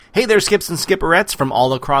Hey there, Skips and Skipperettes from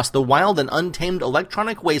all across the wild and untamed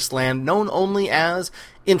electronic wasteland known only as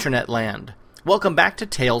Internet Land. Welcome back to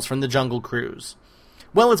Tales from the Jungle Cruise.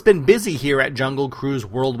 Well, it's been busy here at Jungle Cruise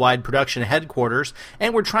Worldwide Production Headquarters,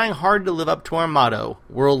 and we're trying hard to live up to our motto,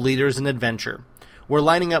 World Leaders in Adventure. We're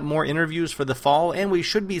lining up more interviews for the fall, and we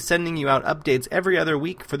should be sending you out updates every other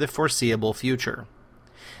week for the foreseeable future.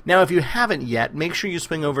 Now, if you haven't yet, make sure you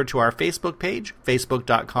swing over to our Facebook page,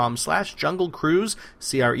 facebook.com/junglecruise,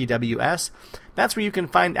 CREWS. That's where you can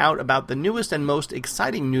find out about the newest and most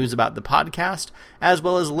exciting news about the podcast, as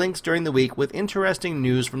well as links during the week with interesting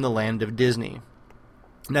news from the land of Disney.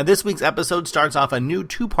 Now, this week's episode starts off a new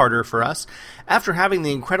two-parter for us. After having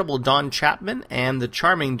the incredible Don Chapman and the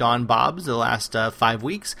charming Don Bobs the last 5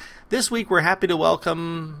 weeks, this week we're happy to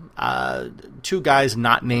welcome two guys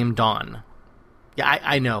not named Don. Yeah,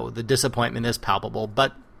 I know, the disappointment is palpable,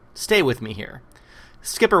 but stay with me here.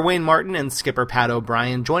 Skipper Wayne Martin and Skipper Pat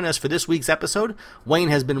O'Brien join us for this week's episode. Wayne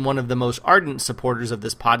has been one of the most ardent supporters of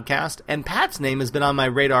this podcast, and Pat's name has been on my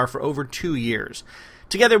radar for over 2 years.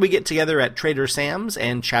 Together we get together at Trader Sam's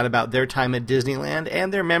and chat about their time at Disneyland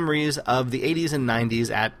and their memories of the 80s and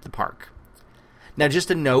 90s at the park. Now,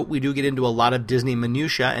 just a note, we do get into a lot of Disney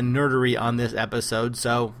minutia and nerdery on this episode,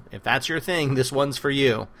 so if that's your thing, this one's for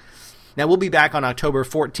you. Now, we'll be back on October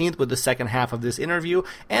 14th with the second half of this interview,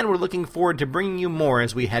 and we're looking forward to bringing you more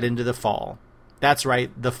as we head into the fall. That's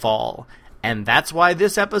right, the fall. And that's why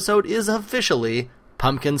this episode is officially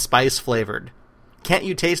pumpkin spice flavored. Can't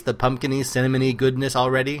you taste the pumpkin-y, cinnamony goodness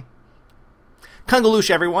already?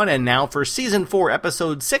 Kungaloosh, everyone, and now for Season 4,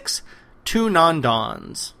 Episode 6, Two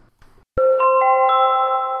Non-Dons.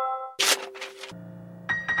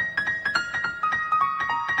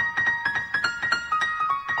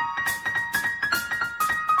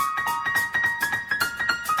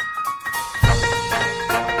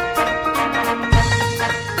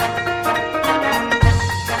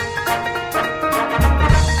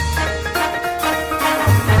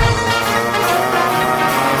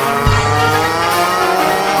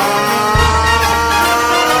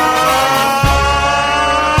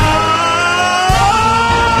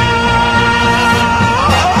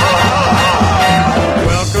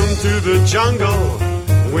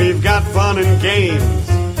 We've got fun and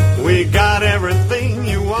games. We got everything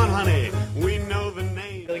you want, honey. We know the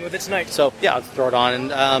name. Dealing with it tonight. So yeah, let's throw it on.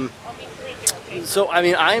 And I'm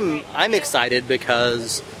excited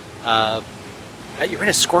because you're in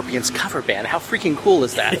a Scorpions cover band. How freaking cool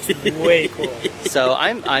is that? Way cool. So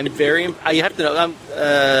I'm very. You have to know.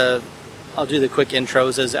 I'll do the quick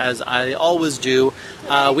intros as I always do.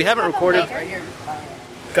 We haven't recorded.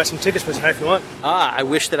 Got some tickets for tonight if you want. I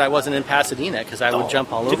wish that I wasn't in Pasadena because I would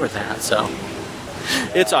jump all over that. So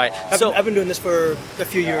it's all right. I've been doing this for a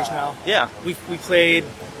few years now. Yeah, we played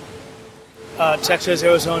Texas,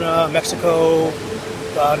 Arizona, Mexico,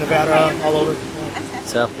 Nevada, all over.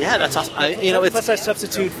 So yeah, that's awesome. Plus I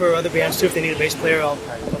substitute for other bands too if they need a bass player. I'll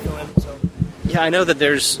fill in. So yeah, I know that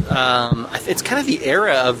there's. It's kind of the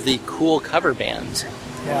era of the cool cover bands.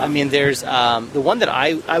 Yeah. I mean, there's the one that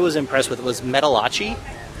I was impressed with was Metalachi.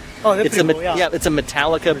 Oh, that's pretty cool, yeah. It's a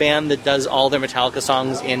Metallica band that does all their Metallica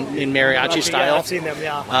songs in mariachi style. Yeah, I've seen them,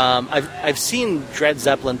 yeah. I've seen Dred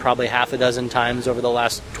Zeppelin probably half a dozen times over the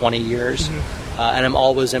last 20 years, and I'm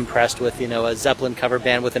always impressed with a Zeppelin cover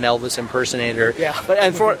band with an Elvis impersonator. Yeah.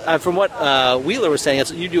 But from what Wheeler was saying,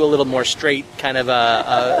 you do a little more straight kind of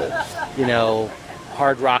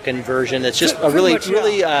hard rockin' version. That's just really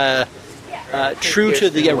true to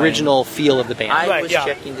the original feel of the band. I was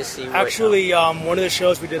checking to see what... Actually, one of the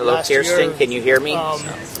shows we did last year... Hello, Kirsten, can you hear me?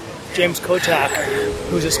 James Kotak,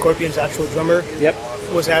 who's a Scorpions actual drummer,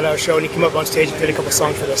 was at our show, and he came up on stage and played a couple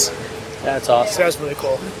songs for this. That's awesome. So that was really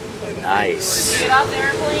cool. Nice. Get out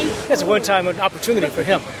there, please. That's a one-time opportunity for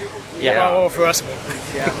him. Yeah. Or for us.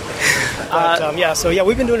 Yeah. But,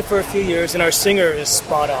 we've been doing it for a few years, and our singer is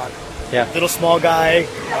spot on. Yeah. Little small guy,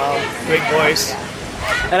 great voice.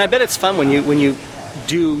 And I bet it's fun when you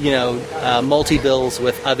do multi-bills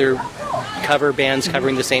with other cover bands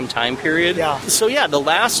covering the same time period. Yeah. So the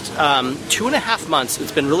last 2.5 months,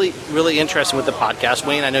 it's been really, really interesting with the podcast.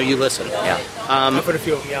 Wayne, I know you listen. Yeah. I've heard a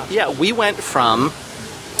few of them, Yeah, we went from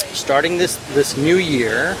starting this new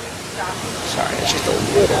year. Sorry, it's just a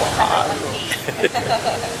little hot.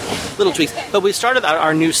 Little tweaks. But we started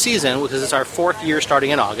our new season because it's our 4th year starting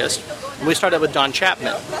in August. And we started with Don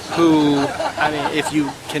Chapman, who, if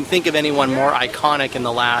you can think of anyone more iconic in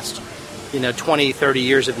the last, 20, 30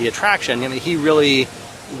 years of the attraction, he really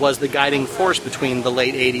was the guiding force between the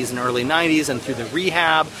late 80s and early 90s and through the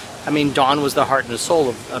rehab. Don was the heart and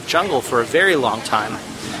soul of Jungle for a very long time.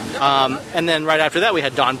 And then right after that, we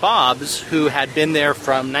had Don Bobs, who had been there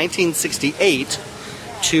from 1968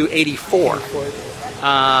 to 84.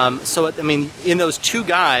 So, I mean, in those two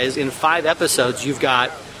guys, in 5 episodes, you've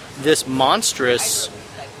got this monstrous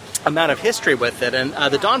amount of history with it. And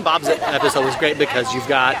the Don Bobs episode was great because you've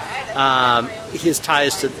got his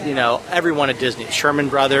ties to, everyone at Disney, Sherman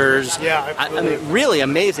Brothers. Yeah, I mean, really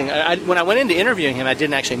amazing. When I went into interviewing him, I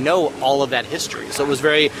didn't actually know all of that history. So it was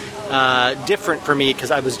very different for me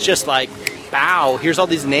because I was just like, wow, here's all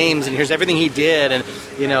these names and here's everything he did. And,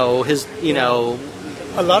 his.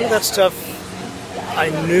 A lot of that stuff I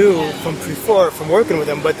knew from working with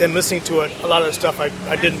him, but then listening to it, a lot of the stuff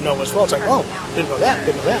I didn't know as well. It's like, oh, didn't know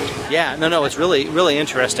that. Yeah, no, it's really, really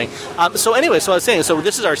interesting. So anyway, so I was saying, so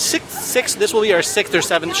this is our sixth. This will be our 6th or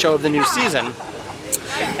 7th show of the new season,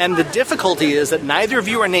 and the difficulty is that neither of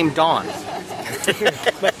you are named Don.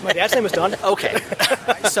 My dad's name is Don. Okay,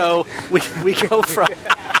 so we go from.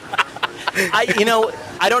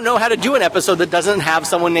 I don't know how to do an episode that doesn't have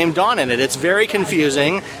someone named Don in it. It's very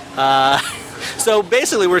confusing. So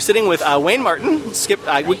basically, we're sitting with Wayne Martin. Skip.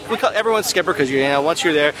 We call everyone Skipper because once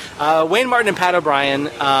you're there, Wayne Martin and Pat O'Brien.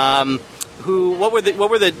 What were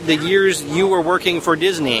the years you were working for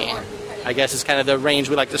Disney? I guess is kind of the range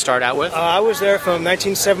we like to start out with. I was there from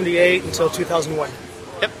 1978 until 2001.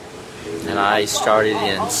 Yep. And I started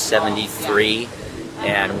in 73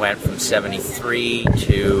 and went from 73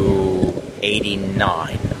 to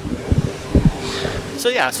 89. So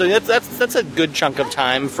yeah, so that's a good chunk of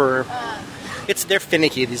time for. They're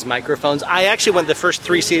finicky, these microphones. I actually went the first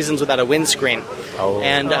 3 seasons without a windscreen. Oh,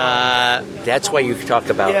 and that's why you talk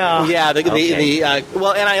about. Yeah.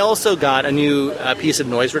 And I also got a new piece of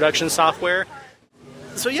noise reduction software.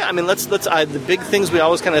 So yeah, I mean, let's the big things we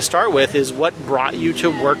always kind of start with is what brought you to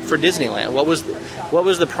work for Disneyland. What was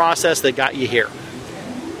the process that got you here?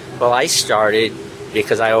 Well, I started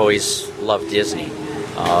because I always loved Disney.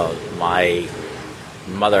 My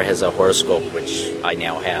mother has a horoscope, which I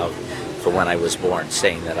now have, for when I was born,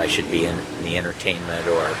 saying that I should be in the entertainment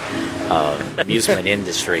or amusement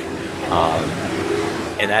industry.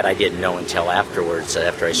 And that I didn't know until afterwards,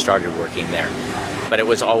 after I started working there. But it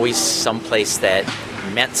was always someplace that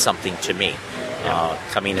meant something to me.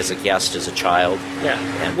 Coming as a guest as a child. Yeah.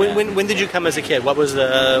 And when did you come as a kid? What was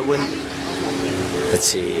the when? Let's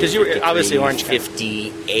see. Because you were obviously Orange County.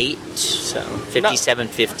 58. So 57,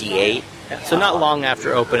 58. Yeah. So not long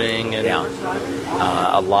after opening. And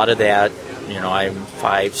a lot of that, I'm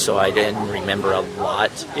 5, so I didn't remember a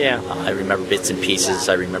lot. Yeah. I remember bits and pieces.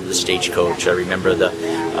 I remember the stagecoach. I remember the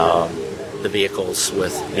vehicles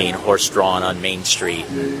with being horse-drawn on Main Street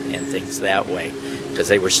and things that way, because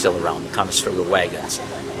they were still around. The Conestoga wagons,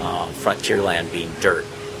 Frontierland being dirt.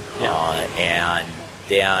 Yeah. And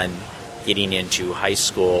then getting into high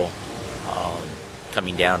school,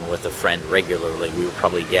 coming down with a friend regularly. We were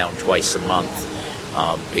probably down twice a month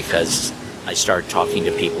because I started talking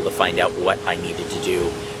to people to find out what I needed to do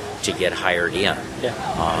to get hired in.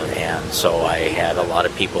 Yeah. And so I had a lot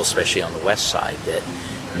of people, especially on the west side, that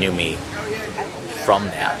knew me from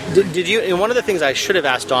that. Did you? And one of the things I should have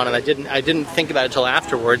asked Dawn, and I didn't think about it until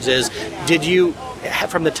afterwards, is did you,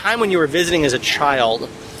 from the time when you were visiting as a child,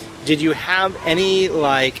 did you have any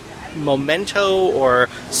memento or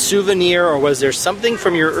souvenir, or was there something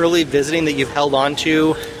from your early visiting that you've held on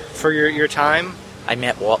to for your time? I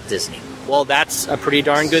met Walt Disney. Well, that's a pretty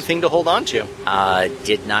darn good thing to hold on to.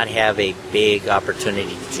 Did not have a big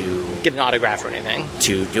opportunity to get an autograph or anything,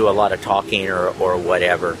 to do a lot of talking or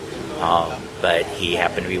whatever, but he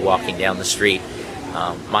happened to be walking down the street.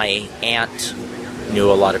 My aunt knew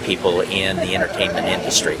a lot of people in the entertainment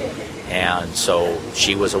industry, and so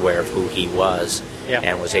she was aware of who he was. Yeah.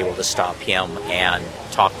 And was able to stop him and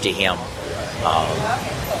talk to him,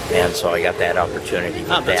 and so I got that opportunity with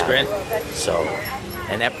that's that. Great. So,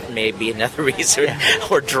 and that may be another reason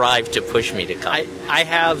or drive to push me to come. I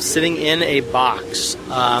have sitting in a box.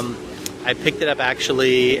 I picked it up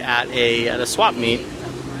actually at a swap meet,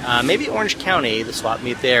 maybe Orange County, the swap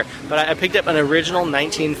meet there. But I picked up an original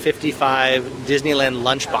 1955 Disneyland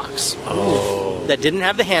lunchbox. Oh. That didn't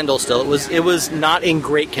have the handle still. It was not in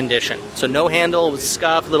great condition. So no handle, it was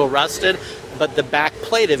scuffed, a little rusted, but the back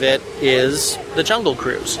plate of it is the Jungle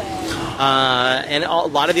Cruise. And a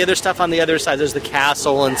lot of the other stuff on the other side, there's the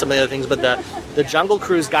castle and some of the other things, but the Jungle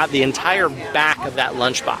Cruise got the entire back of that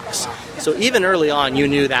lunchbox. So even early on, you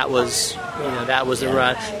knew that was the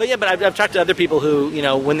run. But I've talked to other people who,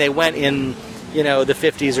 when they went in, the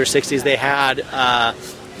 50s or 60s, they had,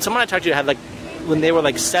 someone I talked to had when they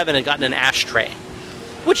were 7, had gotten an ashtray.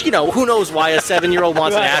 Which, who knows why a 7-year-old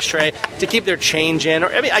wants an ashtray to keep their change in.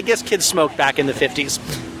 Or I guess kids smoked back in the 50s.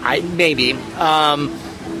 Maybe.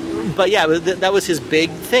 but yeah, that was his big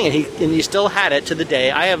thing, and he still had it to the day.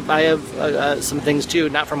 I have some things too,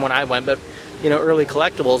 not from when I went, but early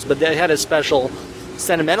collectibles, but they had a special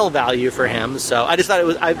sentimental value for him. So I just thought it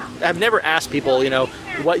was. I've never asked people,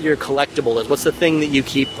 what your collectible is. What's the thing that you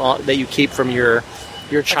keep from your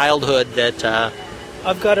childhood that?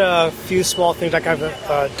 I've got a few small things. Like I have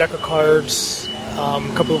a deck of cards, a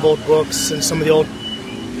couple of old books, and some of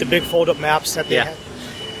the big fold-up maps that they had,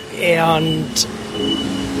 and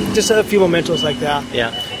just a few mementos like that.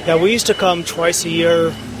 Yeah, we used to come twice a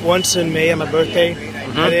year. Once in May on my birthday,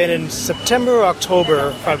 and then in September or October,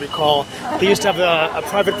 if I recall, they used to have a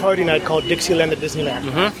private party night called Dixieland at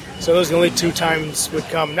Disneyland. So those are the only 2 times we'd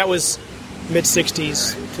come. That was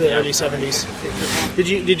mid-'60s to the early '70s.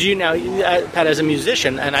 Did you now, Pat, as a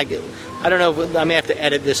musician, and I don't know, I may have to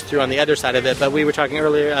edit this through on the other side of it, but we were talking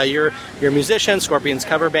earlier, you're a musician, Scorpions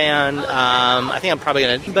cover band. I think I'm probably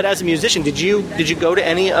going to, but as a musician, did you go to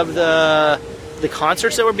any of the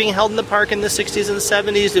concerts that were being held in the park in the 60s and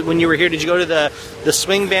the 70s? When you were here, did you go to the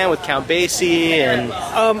swing band with Count Basie? And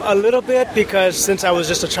a little bit, because since I was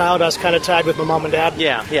just a child, I was kind of tied with my mom and dad.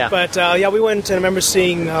 Yeah. But we went, and I remember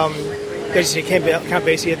seeing Count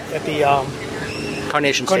Basie at the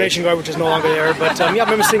Carnation Guard, which is no longer there. But I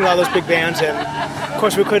remember seeing a lot of those big bands, and of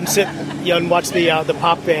course we couldn't sit and watch the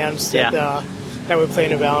pop bands that were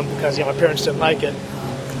playing around because my parents didn't like it.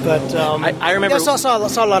 But I remember saw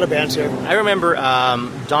a lot of bands here. I remember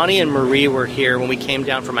Donnie and Marie were here when we came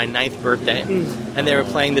down for my 9th birthday, and they were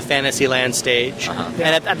playing the Fantasyland stage.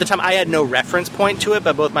 And at the time, I had no reference point to it,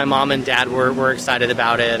 but both my mom and dad were excited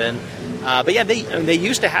about it. And but yeah, they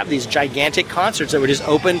used to have these gigantic concerts that were just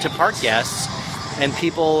open to park guests, and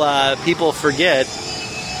people forget.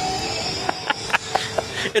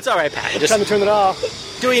 It's all right, Pat. Just trying to turn it off.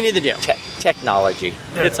 Do what you need to do. Technology.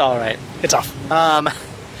 It's all right. It's off.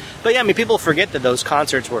 But yeah, people forget that those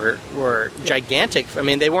concerts were gigantic. I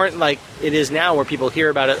mean, they weren't like it is now, where people hear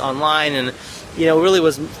about it online, and it really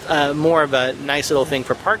was more of a nice little thing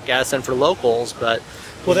for park guests and for locals. But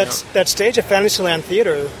that stage at Fantasyland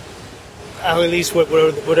Theater, at least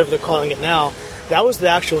whatever they're calling it now, that was the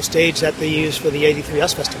actual stage that they used for the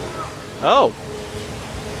 83S Festival. Oh,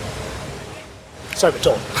 sorry, but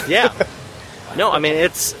told. Yeah. No, I mean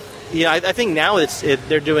it's I think now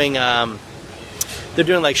they're doing. They're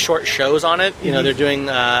doing like short shows on it. They're doing.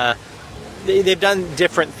 They've done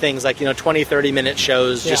different things like 20, 30-minute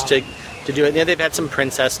shows just to do it. They've had some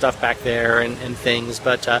princess stuff back there and things,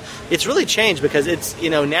 but it's really changed because it's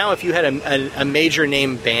now if you had a major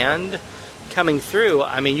name band coming through,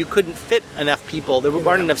 I mean you couldn't fit enough people. There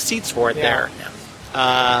weren't enough seats for it there.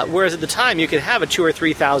 Whereas at the time you could have a 2,000 or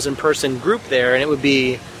 3,000 person group there, and it would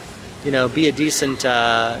be. Be a decent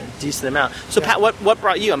amount. So, Pat, what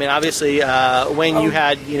brought you? I mean, obviously, Wayne, you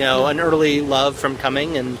had an early love from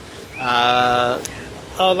coming, and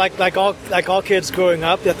like all kids growing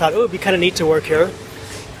up, I thought, it'd be kind of neat to work here.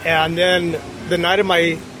 And then the night of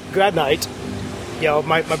my grad night,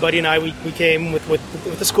 my buddy and I we came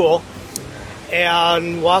with the school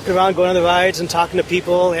and walking around, going on the rides and talking to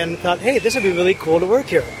people, and thought, hey, this would be really cool to work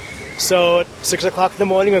here. So at 6 o'clock in the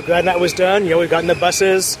morning, our grad night was done. We got in the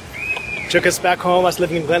buses. Took us back home. I was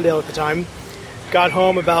living in Glendale at the time. Got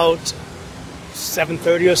home about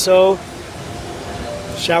 7:30 or so.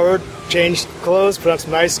 Showered, changed clothes, put on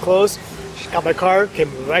some nice clothes. Got my car, came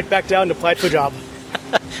right back down and applied for a job.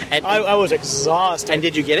 And I was exhausted. And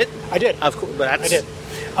did you get it? I did. Of course, but I did.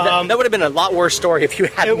 That would have been a lot worse story if you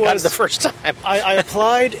hadn't got it the first time. I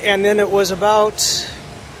applied, and then it was about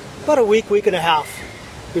a week and a half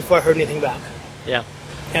before I heard anything back. Yeah.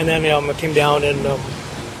 And then I came down and.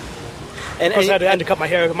 Of course, I had to cut my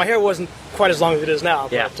hair. My hair wasn't quite as long as it is now.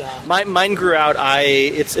 Yeah, but, mine grew out.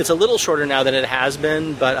 It's a little shorter now than it has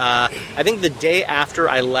been, but I think the day after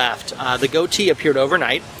I left, the goatee appeared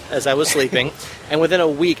overnight as I was sleeping, and within a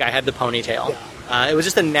week I had the ponytail. Yeah. It was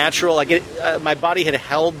just a natural. My body had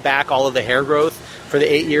held back all of the hair growth for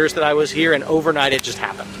the 8 years that I was here, and overnight it just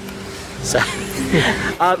happened. So,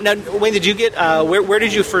 now, Wayne, did you get? Where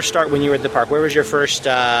did you first start when you were at the park? Where was your first?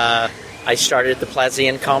 I started at the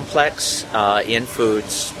Plazian Complex in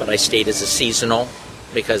foods, but I stayed as a seasonal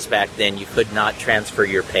because back then you could not transfer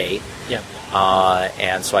your pay. Yeah.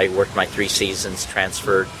 And so I worked my 3 seasons,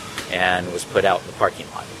 transferred, and was put out in the parking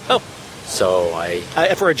lot. Oh. So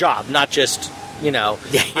for a job, not just,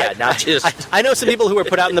 Yeah, not just... I know some people who were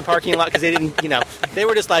put out in the parking lot because they didn't, they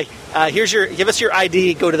were just like, give us your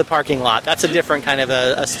ID, go to the parking lot. That's a different kind of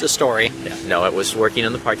a story. Yeah. No, it was working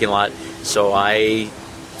in the parking lot. So I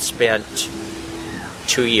spent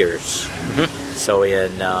 2 years. Mm-hmm. So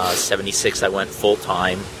in 76, I went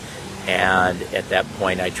full-time, And at that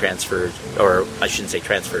point, I transferred, or I shouldn't say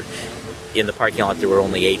transferred. In the parking lot, there were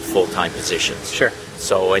only 8 full-time positions. Sure.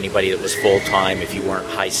 So anybody that was full-time, if you weren't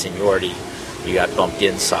high seniority, you got bumped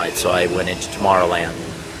inside. So I went into Tomorrowland.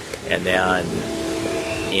 And then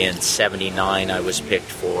in 79, I was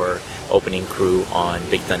picked for opening crew on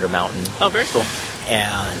Big Thunder Mountain. Oh, very cool.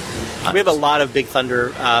 And we have a lot of Big Thunder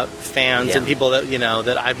fans and people that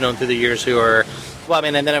that I've known through the years who are, well, I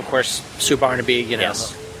mean, and then of course Sue Barnaby.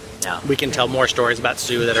 Yes. Yeah. We can tell more stories about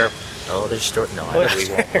Sue that are. Oh, there's stories. No, we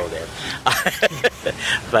won't go there.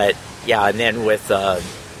 But yeah, and then with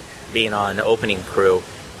being on opening crew,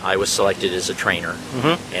 I was selected as a trainer,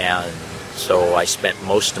 and so I spent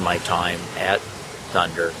most of my time at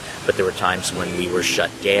Thunder. But there were times when we were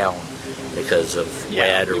shut down because of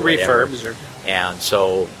wet or whatever. Refurbs. And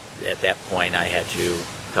so at that point, I had to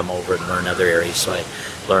come over and learn other areas. So I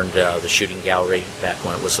learned the shooting gallery back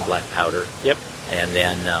when it was the Black Powder. Yep. And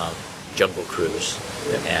then Jungle Cruise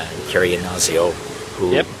and Kerry Ignazio,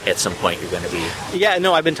 who at some point you're going to be. Yeah,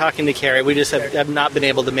 no, I've been talking to Kerry. We just have not been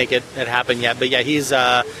able to make it happen yet. But yeah, he's.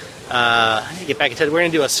 I need to get back in touch. We're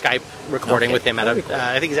going to do a Skype recording with him. I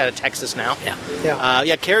think he's out of Texas now.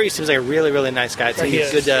 Yeah. Kerry seems like a really, really nice guy. So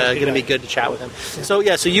he's good. Going to be good to chat with him. So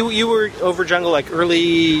yeah, so you were over Jungle like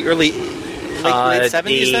early late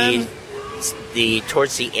 70s then?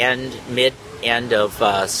 Towards the mid end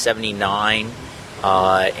of 79,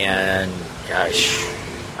 and gosh,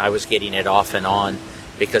 I was getting it off and on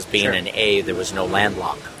because being an A, there was no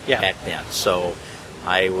landlock back then. So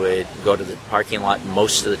I would go to the parking lot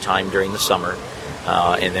most of the time during the summer,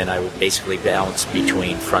 and then I would basically bounce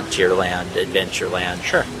between Frontierland, Adventureland,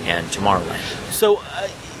 and Tomorrowland. So,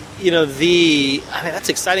 that's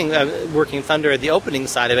exciting working Thunder at the opening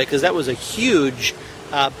side of it, because that was a huge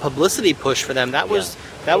publicity push for them. That was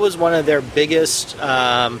one of their biggest. It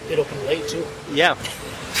opened late too. Yeah.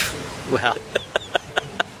 Well,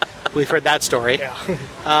 we've heard that story. Yeah.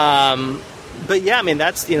 But yeah, I mean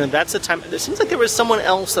that's the time. It seems like there was someone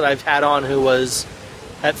else that I've had on who was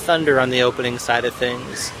at Thunder on the opening side of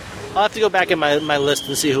things. I'll have to go back in my list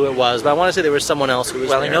and see who it was, but I want to say there was someone else who was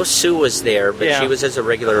there. Well, I know Sue was there, but she was as a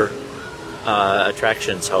regular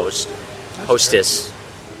attractions hostess.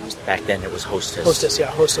 Back then it was hostess.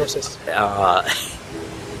 Hostess.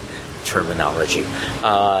 Terminology.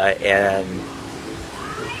 And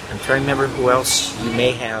I'm trying to remember who else you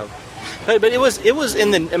may have. But it was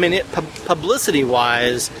in the. I mean, publicity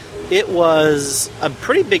wise, it was a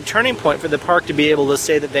pretty big turning point for the park to be able to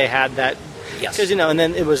say that they had that. Yes. Because and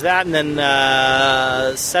then it was that, and then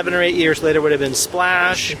 7 or 8 years later would have been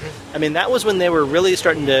Splash. I mean, that was when they were really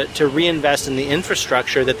starting to reinvest in the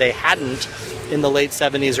infrastructure that they hadn't in the late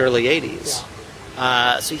 70s, early 80s.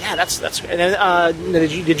 So yeah, that's great. And then,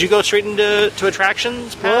 did you go straight into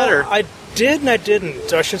attractions, Pat? Well, I did and I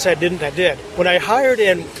didn't. Or I shouldn't say I didn't. I did. When I hired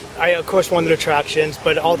in, I of course wanted attractions,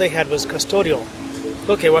 but all they had was custodial.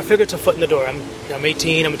 Okay, well I figured it's a foot in the door. I'm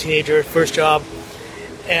 18. I'm a teenager, first job,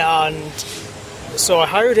 and so I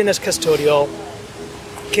hired in as custodial.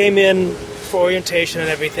 Came in for orientation and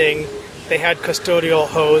everything. They had custodial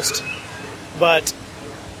host, but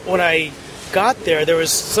when I got there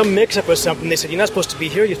was some mix-up with something. They said, you're not supposed to be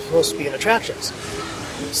here, you're supposed to be in attractions.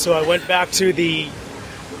 So I went back to the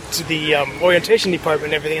orientation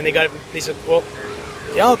department and everything, and they said, well,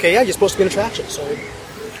 you're supposed to be in attractions. So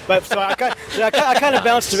I kind of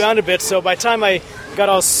bounced around a bit, so by the time I got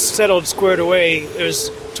all settled, squared away, it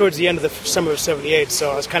was towards the end of the summer of 78,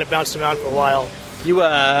 so I was kind of bouncing around for a while. You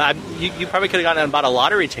probably could have gotten and bought a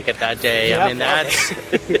lottery ticket that day. Yeah, I mean,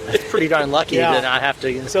 that's pretty darn lucky to not have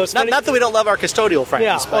to. So it's not that we don't love our custodial friends.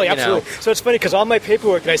 Yeah, but, absolutely. So it's funny because all my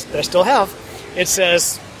paperwork that I still have, it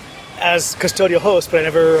says as custodial host, but I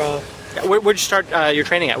never. Where'd you start your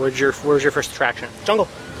training at? Where's your first attraction? Jungle.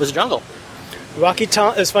 Was it Jungle?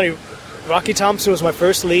 It's funny. Rocky Thompson was my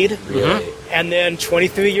first lead, and then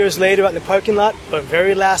 23 years later, out in the parking lot, the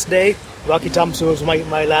very last day, Rocky Thompson was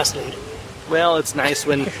my last lead. Well, it's nice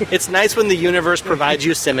when the universe provides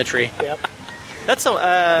you symmetry. Yep. That's so.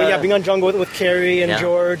 Being on Jungle with Carrie and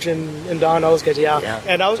George and Don, all those guys. Yeah.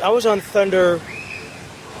 And I was on Thunder.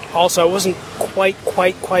 Also, I wasn't quite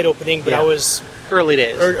opening, but I was early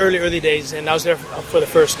days. Early days, and I was there for the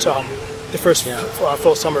first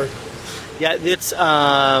full summer. Yeah, it's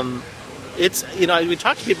we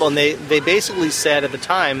talked to people, and they basically said at the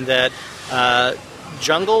time that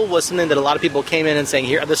Jungle was something that a lot of people came in and saying,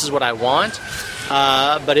 here, this is what I want,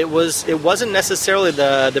 but it wasn't necessarily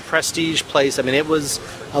the prestige place. I mean, it was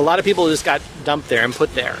a lot of people just got dumped there and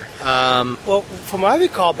put there. Well, from what I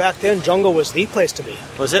recall, back then, Jungle was the place to be.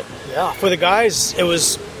 Was it? Yeah, for the guys, it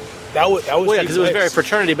was that was Well, yeah, because it was the very place.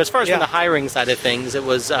 fraternity. But as far as Yeah. from the hiring side of things, it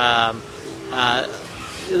was a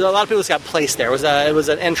lot of people just got placed there. It was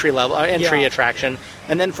an entry Yeah. attraction,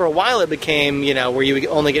 and then for a while it became where you would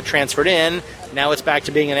only get transferred in. Now it's back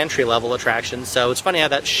to being an entry level attraction. So it's funny how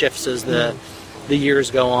that shifts as the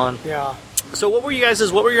years go on. Yeah. So what were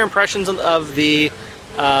your impressions of the?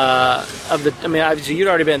 I mean, obviously you'd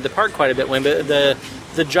already been at the park quite a bit, Wayne, but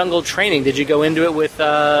the jungle training. Did you go into it with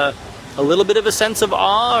a little bit of a sense of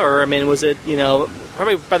awe, or I mean, was it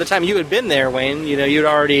probably by the time you had been there, Wayne, you'd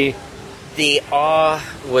already. The awe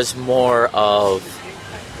was more of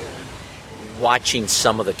watching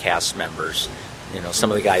some of the cast members,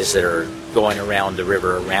 some of the guys that are going around the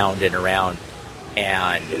river, around and around,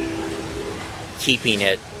 and keeping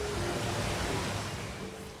it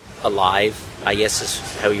alive, I guess is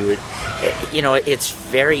how you would, it's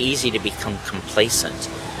very easy to become complacent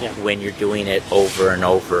when you're doing it over and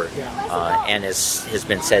over. Yeah. And as has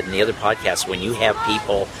been said in the other podcasts, when you have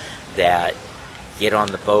people that get on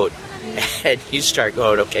the boat and you start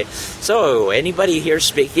going, okay, so anybody here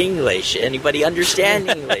speak English? Anybody understand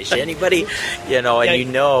English? Anybody, and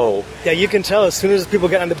Yeah, you can tell as soon as people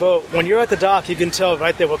get on the boat. When you're at the dock, you can tell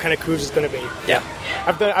right there what kind of cruise it's going to be. Yeah.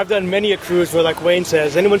 I've done many a cruise where, like Wayne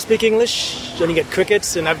says, anyone speak English? And you get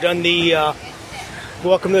crickets. And I've done the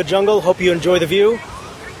welcome to the jungle. Hope you enjoy the view.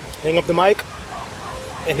 Hang up the mic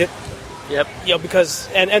and hit. Yep. Because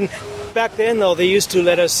and back then though they used to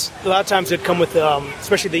let us. A lot of times they'd come with,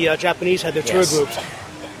 especially the Japanese had their tour Yes. groups.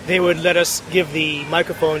 They would let us give the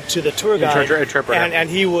microphone to the tour guide, Interpreter. and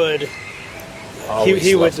he would. Always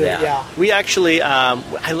He would. loved that. Yeah. We actually,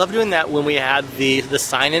 I love doing that when we had the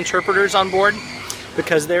sign interpreters on board,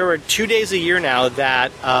 because there were 2 days a year now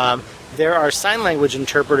that there are sign language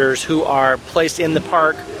interpreters who are placed in the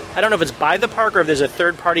park. I don't know if it's by the park or if there's a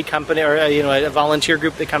third-party company or a volunteer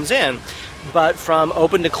group that comes in, but from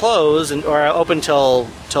open to close or open till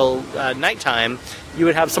nighttime, you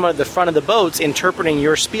would have someone at the front of the boats interpreting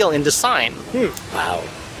your spiel into sign. Wow.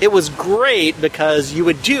 It was great because you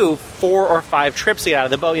would do 4 or 5 trips to get out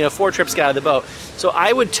of the boat, 4 trips to get out of the boat. So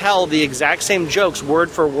I would tell the exact same jokes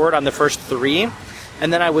word for word on the first 3,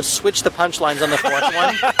 and then I would switch the punchlines on the 4th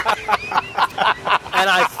one. And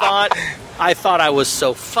I thought I was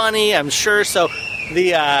so funny, I'm sure. So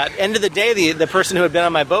the end of the day, the person who had been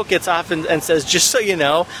on my boat gets off and says, just so you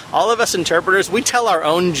know, all of us interpreters, we tell our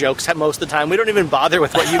own jokes most of the time. We don't even bother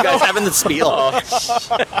with what you guys have in the spiel.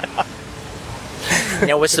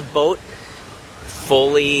 Now, was the boat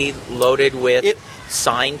fully loaded with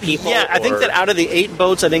sign people? Yeah, I think that out of the 8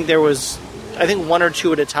 boats, I think there was 1 or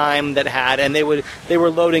 2 at a time that had, and they were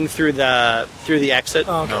loading through the exit.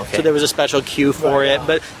 Oh, okay. So there was a special queue for Right, it. yeah.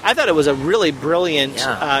 But I thought it was a really brilliant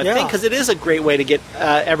thing, because it is a great way to get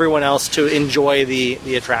everyone else to enjoy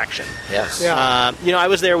the attraction. Yes. Yeah. I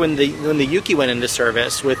was there when the Yuki went into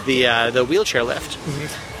service with the wheelchair lift.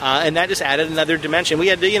 And that just added another dimension. We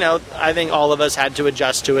had to, I think all of us had to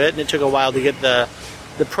adjust to it, and it took a while to get the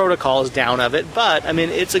protocols down of it. But, I mean,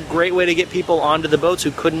 it's a great way to get people onto the boats who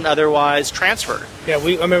couldn't otherwise transfer. Yeah,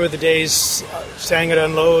 I remember the days standing at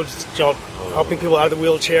unloads, helping people out of the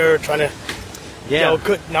wheelchair, trying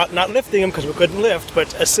to, not lifting them because we couldn't lift,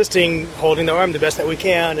 but assisting, holding their arm the best that we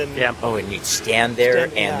can. And Yeah. Oh, and you'd stand there,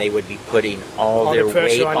 and they would be putting all their the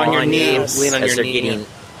pressure weight on your knee, you lean on as your they're knee. getting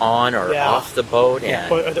on or Yeah. off the boat.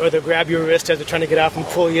 And Or they grab your wrist as they're trying to get off and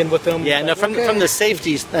pull you in with them. Yeah, no, Like, from okay. the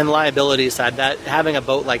safety and liability side, that having a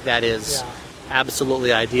boat like that is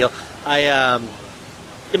absolutely ideal.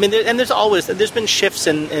 There's been shifts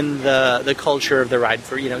in the culture of the ride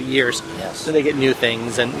for years. Yes. So they get new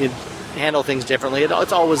things and you handle things differently.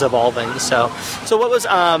 It's always evolving. So what was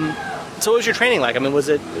your training like? I mean,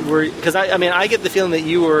 because I get the feeling that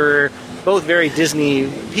you were both very Disney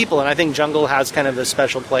people, and I think Jungle has kind of a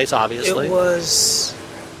special place, obviously. It was,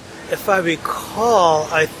 if I recall,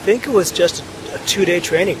 I think it was just a 2-day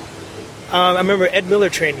training. I remember Ed Miller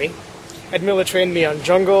trained me. Ed Miller trained me on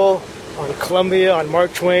Jungle, on Columbia, on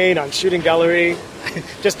Mark Twain, on Shooting Gallery.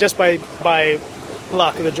 just by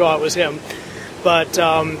luck of the draw, it was him. But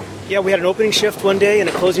we had an opening shift one day and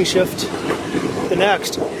a closing shift the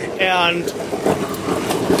next. And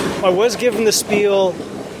I was given the spiel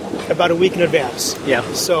about a week in advance. Yeah.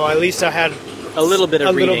 So at least I had A little bit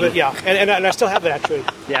of reading. little bit, yeah. And I still have it, actually.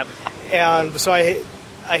 Yep. And so I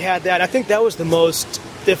had that. I think that was the most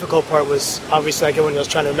difficult part, was obviously like when I was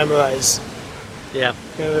trying to memorize Yeah.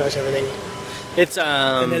 everything. It's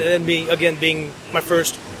And then being my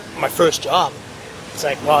first job. It's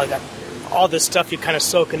like, wow, I got all this stuff you're kind of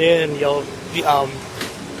soaking in,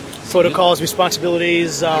 protocols,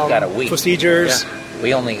 responsibilities, got a week. procedures.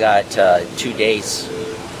 we only got 2 days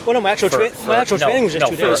Well, no, my actual training was just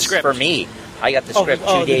 2 days. For me, I got the script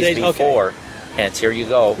 2 days before, and it's here you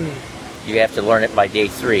go. You have to learn it by day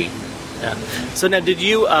 3. Yeah. So now, did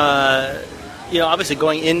you, obviously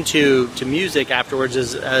going into music afterwards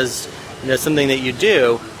as something that you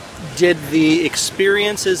do, did the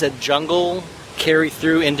experiences at Jungle carry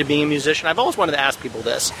through into being a musician? I've always wanted to ask people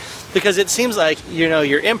this because it seems like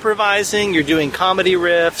you're improvising, you're doing comedy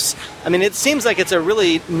riffs. I mean, it seems like it's a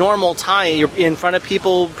really normal time. You're in front of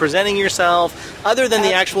people presenting yourself, other than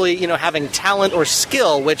the actually having talent or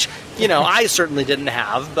skill, which I certainly didn't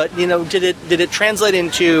have. But did it translate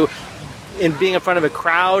into in being in front of a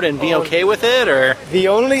crowd and being okay with it? Or the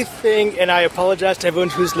only thing, and I apologize to everyone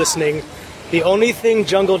who's listening, the only thing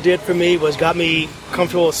Jungle did for me was got me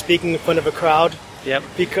comfortable speaking in front of a crowd. Yep.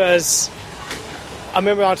 Because I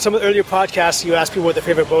remember on some of the earlier podcasts you asked people what their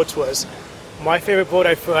favorite boats was. My favorite boat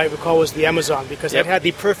I recall was the Amazon because it had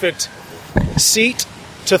the perfect seat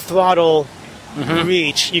to throttle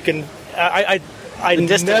reach. You can I the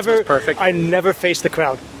distance was perfect. I never faced the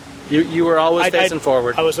crowd. You were always facing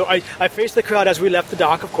forward. I faced the crowd as we left the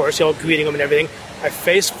dock, of course, greeting them and everything. I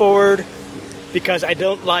faced forward because I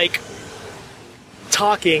don't like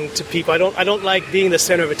talking to people. I don't like being the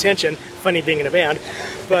center of attention. Funny being in a band,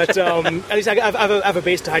 but at least I have a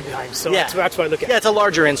bass to hide behind. So that's what I look at. Yeah, it's a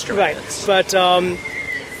larger instrument. Right. But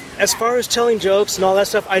as far as telling jokes and all that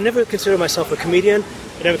stuff, I never consider myself a comedian.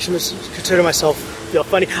 I never consider myself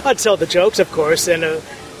funny. I'd tell the jokes, of course, and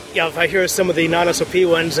if I hear some of the non-SOP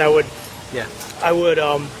ones, I would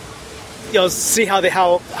see how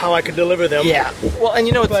I could deliver them. Yeah. Well, and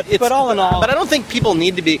but all in all, but I don't think people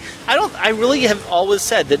need to be. I really have always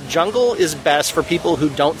said that Jungle is best for people who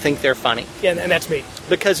don't think they're funny. Yeah, and that's me.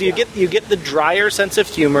 Because you get the drier sense of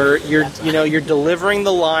humor. You're delivering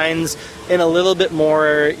the lines in a little bit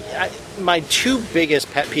more. My 2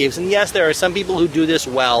 biggest pet peeves, and yes, there are some people who do this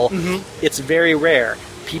well. It's very rare.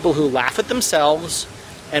 People who laugh at themselves,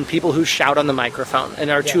 and people who shout on the microphone and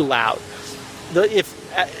are too loud.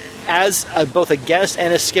 As both a guest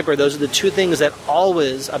and a skipper, those are the 2 things that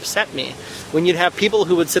always upset me. When you'd have people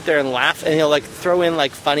who would sit there and laugh and throw in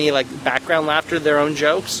funny background laughter to their own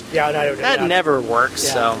jokes. Yeah, I don't do that. That never works.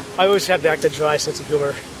 Yeah. So I always have the dry sense of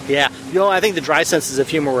humor. Yeah, I think the dry senses of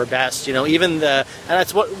humor were best. And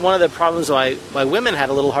that's one of the problems why women had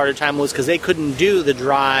a little harder time was because they couldn't do the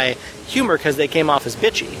dry humor because they came off as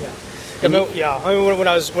bitchy. Yeah. I mean, when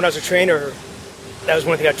I was a trainer, that was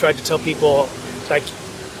one thing I tried to tell people. Like,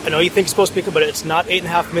 I know you think you're supposed to speak, but it's not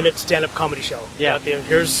 8.5 minute stand-up comedy show. Yeah.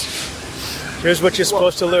 Here's what you're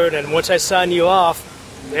supposed to learn, and once I sign you off,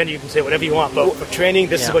 then you can say whatever you want. But for training,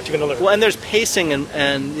 this is what you're going to learn. Well, and there's pacing,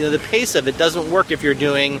 and the pace of it doesn't work if you're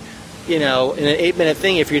doing, in an 8-minute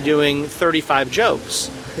thing, if you're doing 35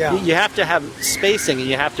 jokes. Yeah. You have to have spacing, and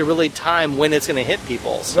you have to really time when it's going to hit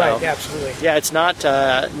people. So, right, absolutely. Yeah, it's not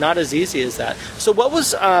as easy as that. So what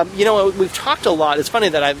was, we've talked a lot. It's funny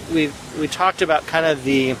that we talked about kind of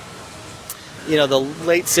the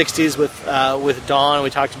late 60s with Dawn. We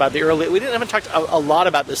talked about the early, we haven't talked a lot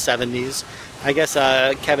about the 70s. I guess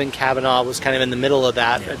Kevin Cavanaugh was kind of in the middle of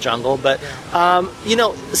that Jungle. But, the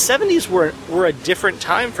 70s were a different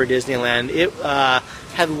time for Disneyland. It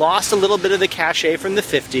had lost a little bit of the cachet from the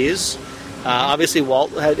 50s. Obviously,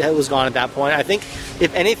 Walt was gone at that point. I think,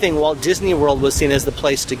 if anything, Walt Disney World was seen as the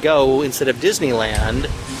place to go instead of Disneyland.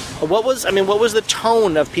 What was the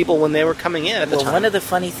tone of people when they were coming in at the time? One of the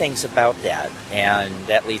funny things about that, and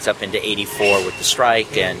that leads up into 84 with the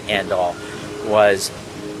strike and all, was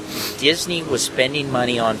Disney was spending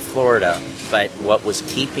money on Florida, but what was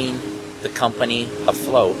keeping the company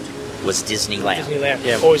afloat was Disneyland.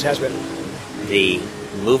 Yeah, always has been. The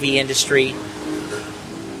movie industry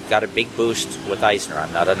got a big boost with Eisner.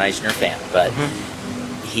 I'm not an Eisner fan, but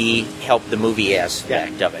he helped the movie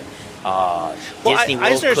aspect of it. Disney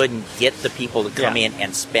World couldn't get the people to come in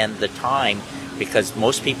and spend the time because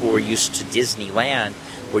most people were used to Disneyland,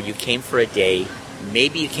 where you came for a day,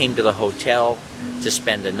 maybe you came to the hotel to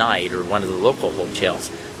spend a night or one of the local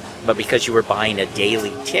hotels, but because you were buying a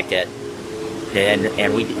daily ticket,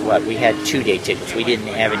 and we had 2-day tickets. We didn't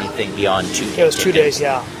have anything beyond 2 days. It was 2 days,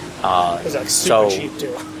 yeah. It was super cheap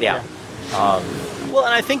too. Yeah. Well,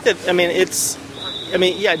 and I think that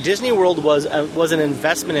Disney World was an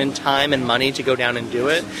investment in time and money to go down and do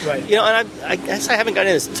it. Right. And I guess I haven't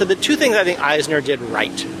gotten into this. So the 2 things I think Eisner did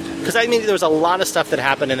right, because there was a lot of stuff that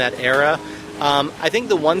happened in that era. I think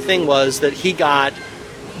the one thing was that he got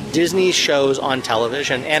Disney shows on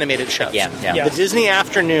television, animated shows. Yeah. The Disney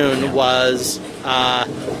Afternoon was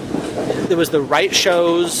there was the right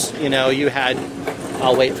shows. You had.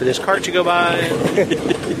 I'll wait for this cart to go by.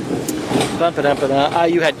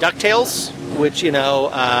 You had DuckTales. which,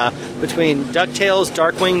 between DuckTales,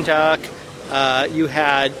 Darkwing Duck, you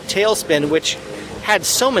had Tailspin, which had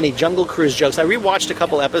so many Jungle Cruise jokes. I rewatched a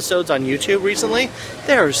couple episodes on YouTube recently.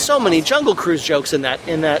 There are so many Jungle Cruise jokes in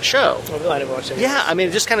that show. Oh, I never watched it. Yeah, I mean,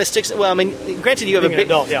 it just kind of sticks. Well, I mean, granted, you have Being an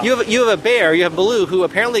adult, yeah. you have a bear, you have Baloo, who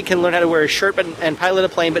apparently can learn how to wear a shirt and pilot a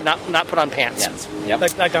plane, but not put on pants. Yes.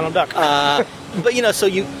 Yep. Like Donald Duck. But so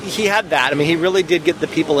he had that. I mean, he really did get the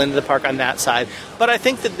people into the park on that side. But I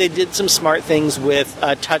think that they did some smart things with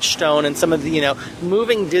Touchstone and some of the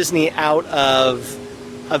moving Disney out of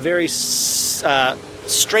a very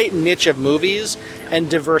straight niche of movies and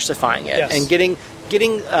diversifying it and getting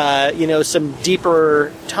some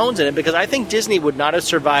deeper tones in it, because I think Disney would not have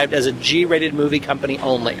survived as a G-rated movie company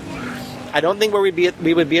only. I don't think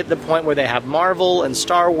we would be at the point where they have Marvel and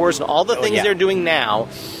Star Wars and all the things they're doing now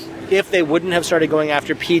if they wouldn't have started going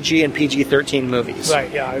after PG and PG-13 movies. Right,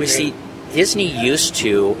 yeah, I agree. We see Disney used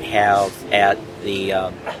to have at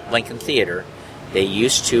the Lincoln Theater, they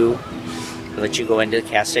used to let you go into the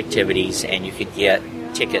cast activities and you could get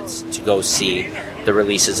tickets to go see the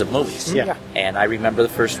releases of movies. Yeah. And I remember the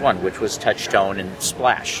first one, which was Touchstone and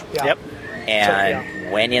Splash. Yeah. Yep.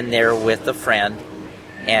 And went in there with a friend,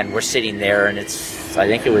 and we're sitting there, and I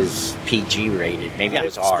think it was PG rated. Maybe it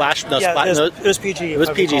was R. Splash. No, Yeah, Splash. it was PG. It was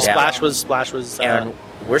PG. Yeah. Splash was. And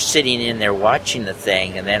we're sitting in there watching the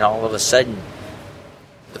thing, and then all of a sudden,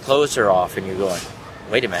 the clothes are off, and you're going,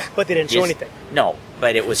 "Wait a minute!" But they didn't show anything. No,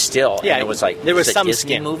 but it was still. Yeah, and it was like there was it's a some Disney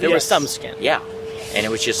skin. movie? There was some skin. Yeah, and it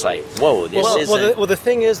was just like, "Whoa, this isn't." Well, the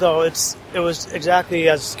thing is, though, it was exactly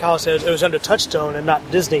as Kyle said. It was under Touchstone and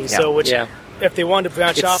not Disney. So, if they wanted to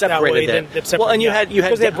branch It off that way, separated then it. it separated. Well, and you had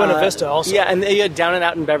because they had Buena Vista also. Yeah, and you had Down and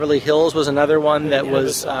Out in Beverly Hills was another one that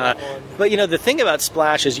was. But the thing about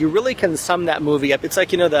Splash is you really can sum that movie up. It's like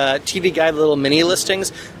the TV Guide little mini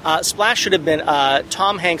listings. Splash should have been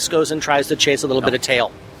Tom Hanks goes and tries to chase a little bit of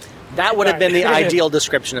tail. That would have been the ideal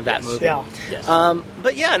description of that movie. Yeah. Yes.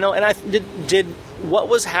 But and I did what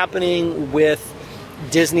was happening with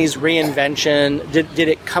Disney's reinvention. Did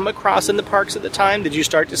it come across in the parks at the time? Did you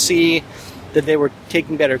start to see that they were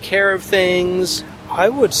taking better care of things? I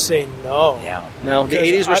would say no. Yeah. No, the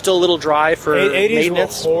 80s were still a little dry for 80s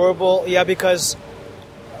maintenance. were horrible. Yeah, because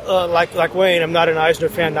like Wayne, I'm not an Eisner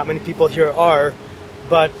fan. Not many people here are,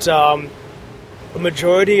 but a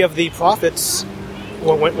majority of the profits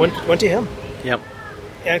went to him. Yep.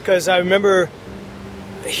 And because I remember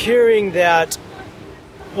hearing that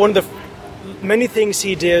one of the many things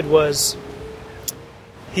he did was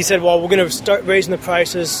he said, "Well, we're going to start raising the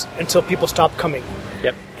prices until people stop coming."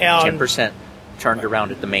 Yep. And 10% turned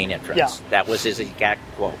around at the main entrance. Yeah. That was his exact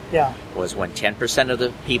quote. Yeah. Was when 10% of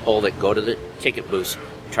the people that go to the ticket booths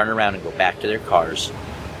turn around and go back to their cars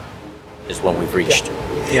is when we've reached.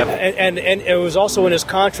 Yep. And it was also in his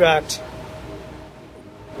contract,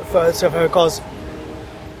 if I recall,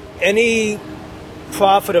 any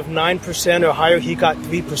profit of 9% or higher, he got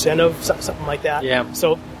 3% of something like that. Yeah.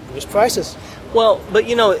 So it was prices. Well, but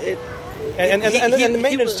And the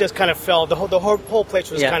maintenance just kind of fell. The whole place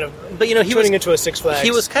was kind of turning into a Six Flags.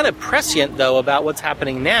 He was kind of prescient, though, about what's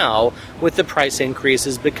happening now with the price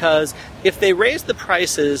increases, because if they raise the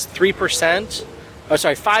prices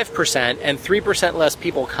 5%, and 3% less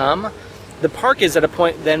people come, the park is at a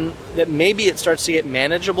point then that maybe it starts to get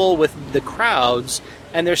manageable with the crowds,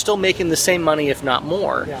 and they're still making the same money, if not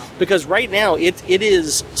more. Yeah. Because right now, it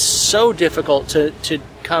is so difficult to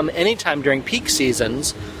come anytime during peak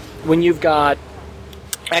seasons when you've got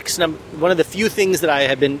X number. One of the few things that I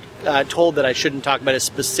have been told that I shouldn't talk about is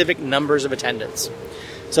specific numbers of attendance.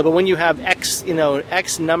 So, but when you have X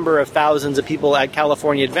number of thousands of people at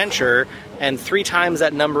California Adventure and 3 times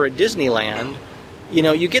that number at Disneyland,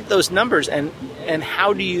 you get those numbers, and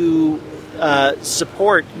how do you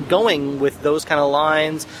support going with those kind of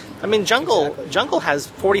lines? I mean, Jungle has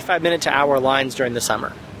 45-minute to hour lines during the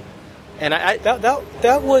summer, and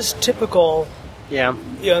that was typical. Yeah.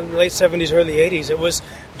 In the late 70s, early 80s, it was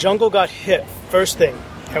Jungle got hit first thing,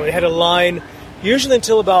 and we had a line usually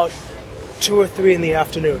until about 2 or 3 in the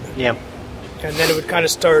afternoon. Yeah. And then it would kind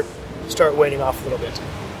of start waning off a little bit.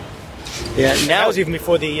 Yeah. That Now was even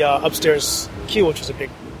before the upstairs queue, which was a big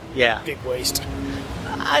waste.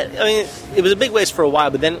 I mean, it was a big waste for a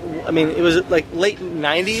while, but then, I mean, it was like late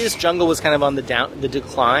 90s, Jungle was kind of on the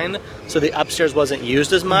decline, so the upstairs wasn't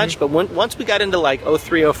used as much, but once we got into like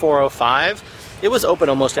 03, 04, 05, it was open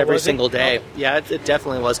almost every single day. Oh. Yeah, it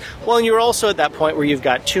definitely was. Well, and you're also at that point where you've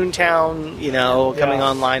got Toontown, coming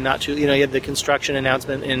online, you had the construction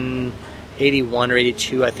announcement in 81 or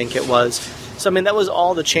 82, I think it was. So, I mean, that was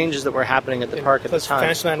all the changes that were happening at the park at the time.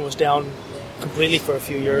 Fantasyland was down completely for a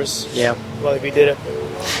few years. Yeah. While they redid it.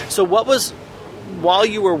 So what was, while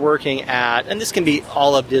you were working at, and this can be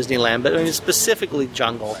all of Disneyland, but I mean specifically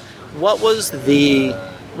Jungle, what was the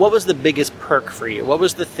biggest perk for you? What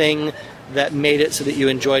was the thing that made it so that you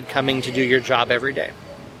enjoyed coming to do your job every day?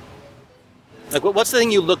 Like, what's the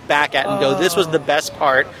thing you look back at and go, this was the best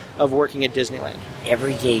part of working at Disneyland?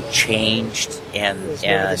 Every day changed, and It's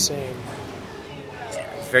never the same.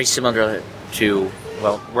 very similar to,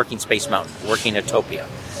 well, working Space Mountain, working Autopia,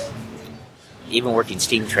 even working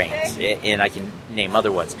steam trains, and I can name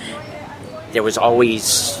other ones. There was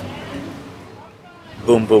always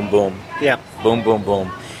boom, boom, boom. Yeah. Boom, boom,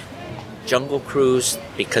 boom. Jungle Cruise,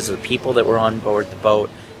 because of the people that were on board the boat,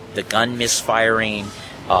 the gun misfiring,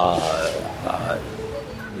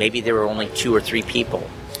 maybe there were only 2 or 3 people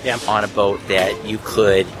on a boat that you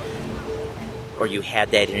could, or you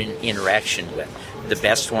had that interaction with. The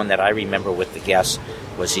best one that I remember with the guests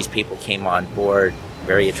was these people came on board,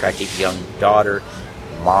 very attractive young daughter,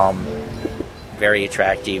 mom, very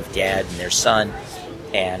attractive dad and their son,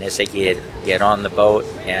 and as they get on the boat,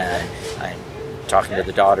 and I'm talking to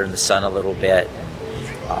the daughter and the son a little bit,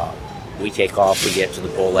 and we take off, we get to the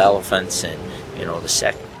bull elephants, and the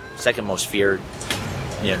second most feared,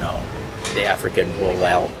 the African bull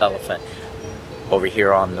elephant. Over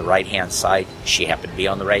here on the right-hand side, she happened to be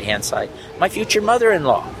on the right-hand side, my future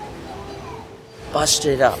mother-in-law.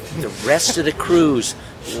 Busted up. The rest of the cruise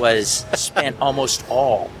was spent almost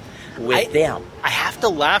all with them. I have to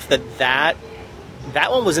laugh that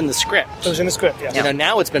one was in the script. It was in the script, yeah.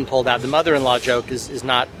 Now it's been pulled out. The mother-in-law joke is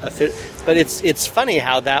not a fit, but it's funny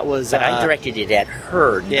how that was. But I directed it at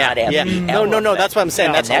her, not at me. No. That's what I'm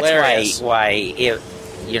saying. That's hilarious. That's why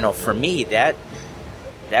for me that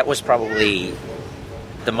was probably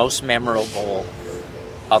the most memorable,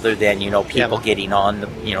 other than people getting on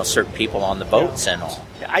certain people on the boats and all.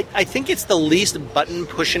 I think it's the least button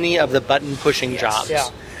pushing of the button pushing jobs. Yeah,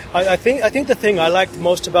 I think the thing I liked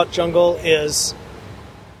most about Jungle is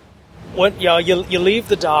when you leave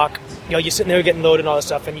the dock, you're sitting there getting loaded and all this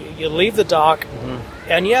stuff, and you leave the dock,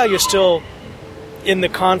 and you're still in the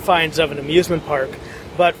confines of an amusement park.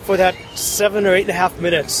 But for that 7 or 8.5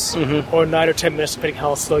 minutes, or 9 or 10 minutes, depending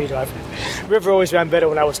how slow you drive, River always ran better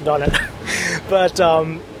when I wasn't on it. But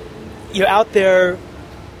you're out there,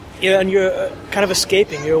 and you're kind of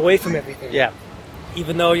escaping. You're away from everything. Yeah.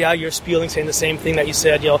 Even though, you're spieling, saying the same thing that you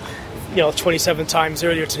said, 27 times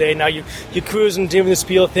earlier today. Now you're cruising, doing the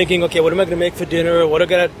spiel, thinking, okay, what am I going to make for dinner? What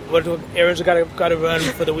errands I got to run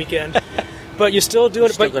for the weekend? But you're still doing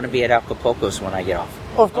it. Still going to be at Acapulco's when I get off.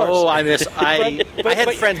 Oh, of course. Oh, I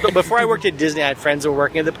had friends, but before I worked at Disney, I had friends who were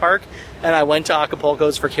working at the park, and I went to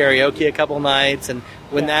Acapulco's for karaoke a couple nights. And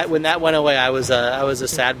when that went away, I was a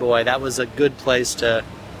sad boy. That was a good place to.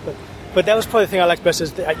 But that was probably the thing I liked best,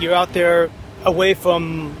 is that you're out there away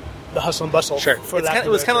from the hustle and bustle. Sure, it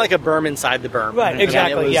was kind of like a berm inside the berm. Right,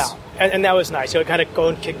 exactly. And that was nice. Kind of go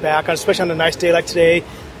and kick back, especially on a nice day like today.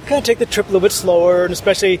 Kind of take the trip a little bit slower, and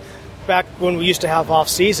especially back when we used to have off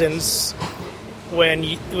seasons, when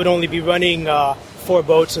you would only be running 4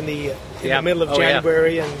 boats in the middle of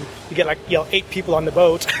January, and you get 8 people on the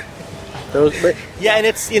boat. And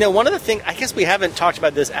it's one of the things, I guess we haven't talked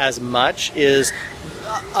about this as much, is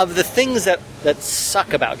of the things that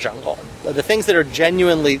suck about Jungle, the things that are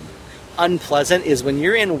genuinely unpleasant, is when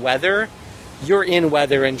you're in weather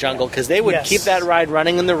in Jungle, because they would keep that ride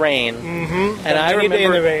running in the rain. Mm-hmm. And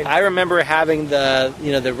I remember having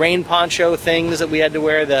the rain poncho things that we had to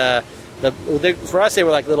wear. For us, they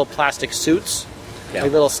were like little plastic suits,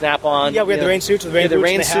 like little snap-on. Yeah, we had the rain suits, the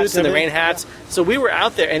rain suits, and the rain hats. Yeah. So we were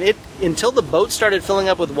out there, and until the boat started filling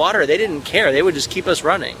up with water, they didn't care. They would just keep us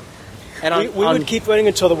running. And we would keep running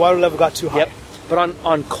until the water level got too high. Yep. But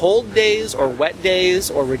on cold days or wet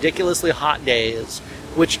days or ridiculously hot days,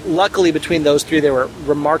 which luckily between those 3 there were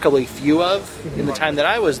remarkably few of in the time that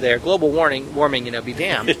I was there. Global warming, be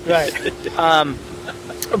damned. Right.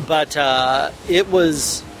 But it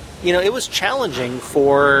was, it was challenging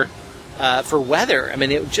for weather. I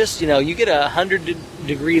mean, it just, you get 100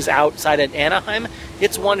 degrees outside at Anaheim,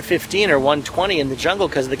 it's 115 or 120 in the Jungle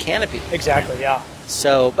because of the canopy. Exactly. Yeah.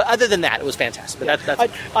 So, but other than that, it was fantastic. But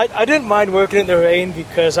that's I didn't mind working in the rain,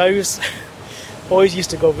 because I always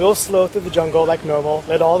used to go real slow through the Jungle like normal,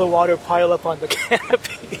 let all the water pile up on the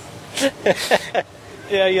canopy.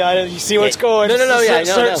 Yeah, you see where it's going.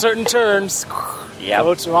 No. Certain turns. Yeah.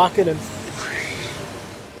 Boats rocking, and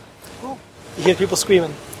you hear people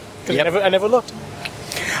screaming. Because I never looked.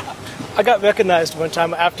 I got recognized one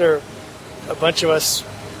time after a bunch of us,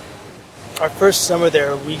 our first summer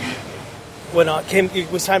there, we went on,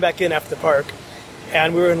 it was time back in after the park,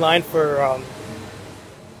 and we were in line for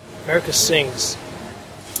America Sings.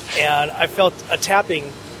 and I felt a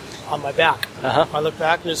tapping on my back. Uh-huh. I look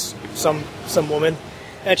back, there's some woman,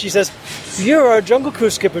 and she says, "You're our Jungle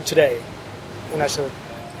Cruise skipper today." And I said,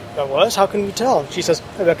 "I was? How can you tell?" She says,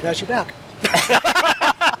 "I recognize your back."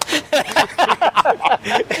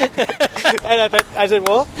 And I said,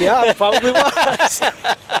 "Well, yeah, I probably was."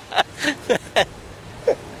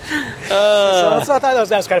 So I thought that was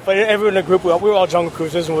kind of funny. Everyone in the group, we were all Jungle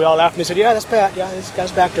Cruisers, and we all laughed, and they said, "Yeah, that's Pat. Yeah, this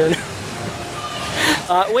guy's back there."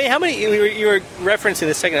 Wait, how many? You were referencing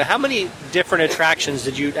this second. How many different attractions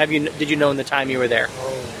did you know in the time you were there?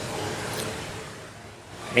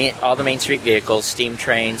 All the Main Street vehicles, steam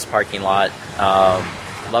trains, parking lot.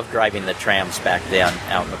 Loved driving the trams back then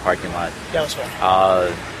out in the parking lot. That was fun.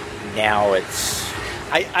 Now it's.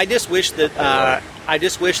 I just wish that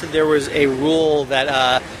there was a rule that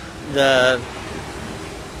I'm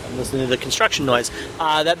listening to the construction noise.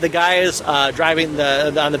 That the guys driving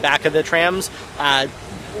on the back of the trams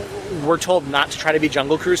were told not to try to be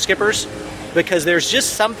Jungle Cruise skippers, because there's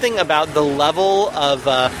just something about the level of.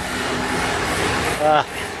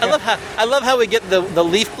 I love how we get the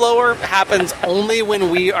leaf blower happens only when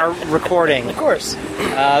we are recording. Of course.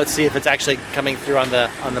 Let's see if it's actually coming through on the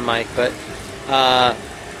mic, but all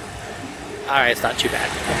right, it's not too bad.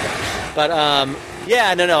 But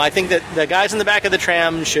no, I think that the guys in the back of the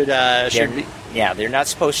tram should be. Yeah, they're not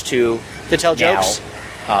supposed to tell jokes.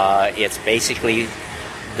 It's basically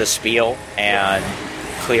the spiel and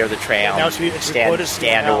clear the tram,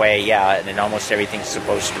 stand away, and then almost everything's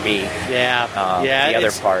supposed to be the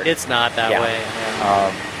other part. It's not that way.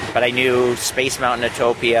 But I knew Space Mountain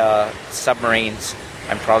Utopia, submarines.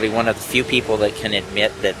 I'm probably one of the few people that can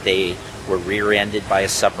admit that they were rear-ended by a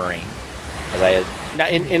submarine. Now,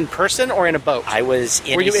 in person or in a boat? I was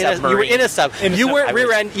in a submarine. You were in a sub.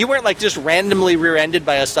 You weren't like just randomly rear-ended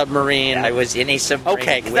by a submarine. I was in a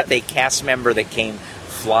submarine with a cast member that came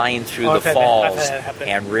flying through the falls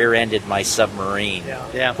and rear-ended my submarine.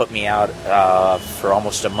 Yeah. Put me out for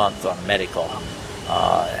almost a month on medical.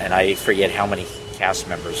 And I forget how many cast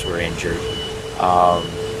members were injured.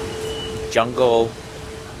 Jungle,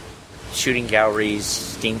 shooting galleries,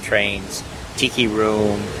 steam trains, tiki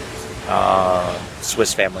room,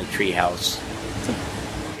 Swiss Family Treehouse.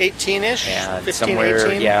 18-ish? And 15, somewhere,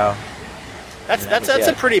 18? yeah. That's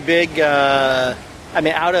a pretty big,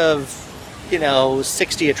 out of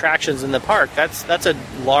 60 attractions in the park, that's a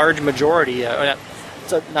large majority. Not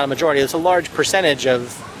a majority. It's a large percentage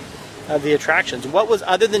of the attractions. What was,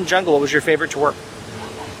 other than Jungle, what was your favorite to work?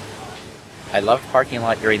 I loved parking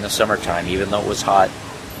lot during the summertime, even though it was hot.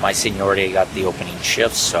 My seniority got the opening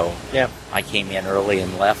shifts, so I came in early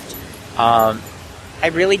and left. I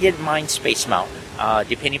really didn't mind Space Mountain,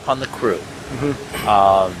 depending upon the crew,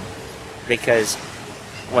 because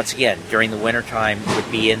once again, during the wintertime,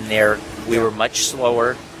 would be in there. We were much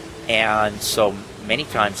slower, and so many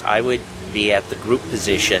times I would be at the group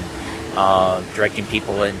position, directing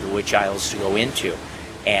people into which aisles to go into.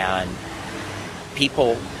 And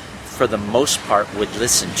people, for the most part, would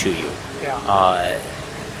listen to you.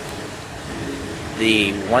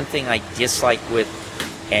 The one thing I dislike with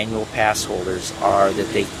annual pass holders are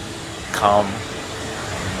that they come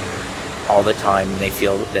all the time and they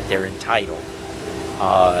feel that they're entitled.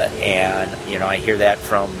 And I hear that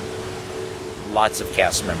from lots of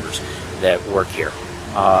cast members that work here.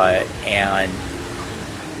 And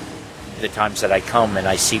the times that I come and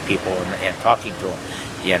I see people and talking to them,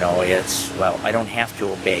 it's, I don't have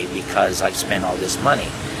to obey because I've spent all this money.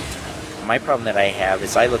 My problem that I have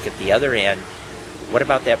is I look at the other end. What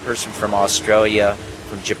about that person from Australia,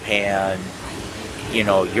 from Japan,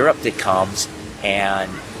 Europe that comes and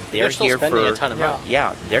they're still here spending for a ton of money.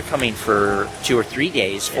 Yeah, they're coming for 2 or 3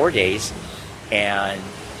 days, 4 days, and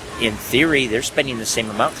in theory they're spending the same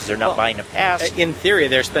amount because they're not buying a pass. In theory,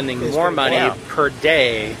 they're spending more money per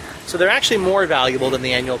day, so they're actually more valuable than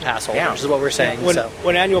the annual pass holders, is what we're saying.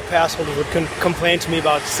 When annual pass holders would complain to me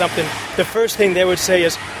about something, the first thing they would say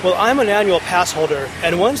is, "Well, I'm an annual pass holder,"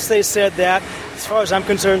 and once they said that, as far as I'm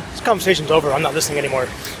concerned, this conversation's over. I'm not listening anymore.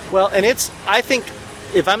 Well, and I think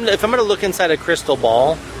if I'm going to look inside a crystal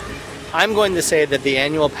ball, I'm going to say that the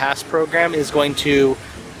annual pass program is going to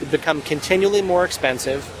become continually more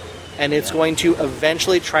expensive, and it's going to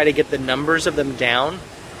eventually try to get the numbers of them down.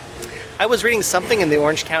 I was reading something in the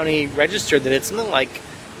Orange County Register that it's something like,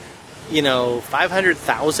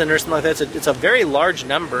 500,000 or something like that. It's a very large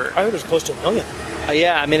number. I heard it was close to 1 million.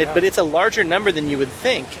 But it's a larger number than you would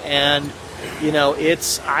think, and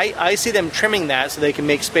it's I see them trimming that so they can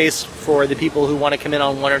make space for the people who want to come in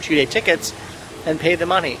on 1 or 2 day tickets and pay the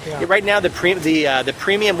money. Yeah. Right now, the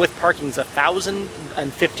premium with parking is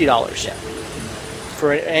 $1,050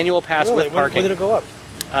 for an annual pass with parking. When did it go up?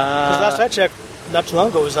 Because last I checked, not too long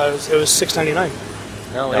ago, it was $6.99.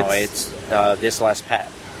 No, it's this last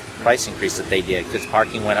price increase that they did, because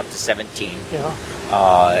parking went up to $17. Yeah.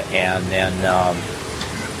 And then,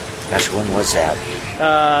 gosh, when was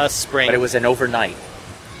that? Spring. But it was an overnight.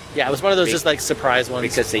 Yeah, it was one of those just like surprise ones.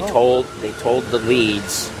 Because they told the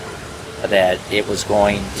leads that it was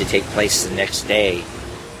going to take place the next day,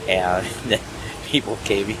 and then people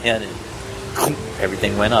came in and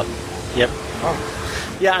everything went up. Yep.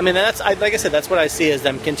 Yeah, I mean like I said, that's what I see as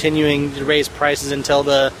them continuing to raise prices until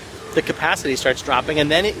the capacity starts dropping,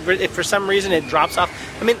 and then if for some reason it drops off.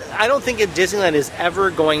 I mean, I don't think Disneyland is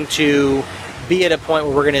ever going to be at a point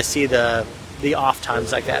where we're going to see the off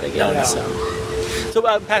times like that again. Yeah. So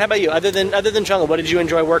Pat, how about you? Other than Jungle, what did you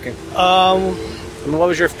enjoy working? I mean, what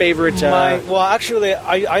was your favorite? Well, actually,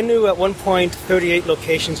 I knew at one point 38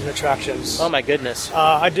 locations and attractions. Oh my goodness!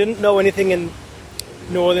 I didn't know anything in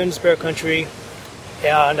New Orleans, Bear Country,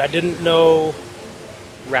 and I didn't know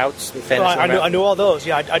routes. The no, fantasy I knew all those.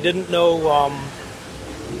 Yeah, I didn't know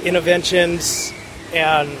Interventions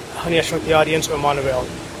and Honey, I Shrunk the Audience or Monorail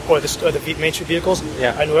or the Main Street vehicles.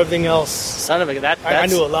 Yeah, I knew everything else. Son of a I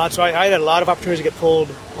knew a lot, so I had a lot of opportunities to get pulled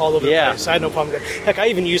all over the place. I had no problem with that. Heck, I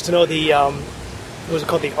even used to know the what was it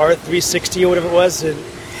called, the R360 or whatever it was. And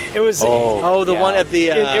it was the one at the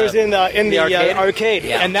it was in the arcade,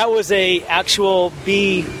 yeah. And that was a actual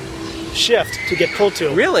B shift to get pulled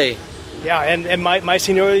to. Really? Yeah, and my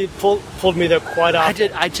seniority pulled me there quite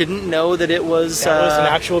often. I didn't know that it was. That was an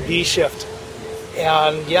actual B shift,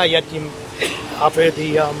 and yeah, you operated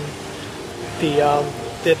the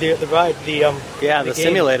ride, the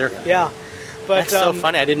simulator. Yeah, but that's so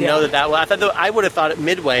funny. I didn't know that. Well, I would have thought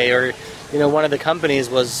Midway or one of the companies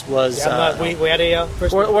was. Yeah, we had a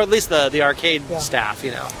first or at least the arcade staff.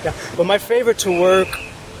 Yeah, but my favorite to work,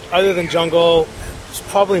 other than Jungle, is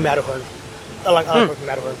probably Matterhorn. I like working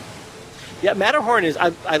Matterhorn. Yeah, Matterhorn is.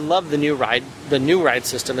 I love the new ride. The new ride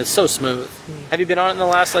system is so smooth. Have you been on it in the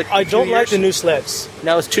last I don't like the new sleds.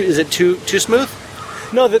 No, is it too smooth?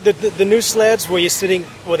 No, the new sleds where you're sitting,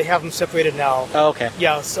 where they have them separated now. Oh, okay.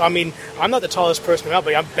 Yeah, so, I mean, I'm not the tallest person around,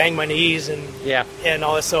 but I bang my knees and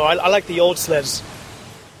all that. So I like the old sleds.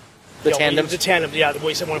 The tandem. The tandem, yeah, the way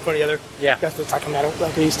you sit one in front of the other. Yeah. That's the talking matter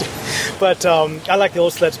like I used to. But I like the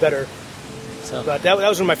old sleds better. So. But that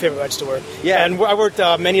was one of my favorite rides to work. Yeah. And I worked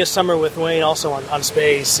many a summer with Wayne also on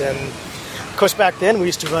Space. And, of course, back then we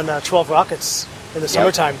used to run 12 rockets in the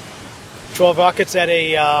summertime. 12 rockets at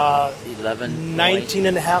a 19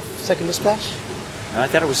 and a half second dispatch. No, I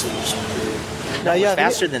thought it was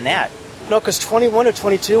faster than that. No, because 21 or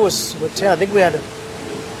 22 was 10. I think we had...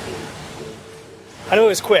 I know it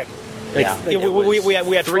was quick. We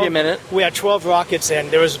had 3 a minute. We had 12 rockets, and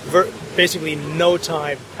there was basically no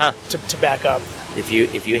time to back up. If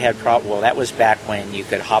you had well, that was back when you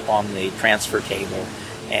could hop on the transfer cable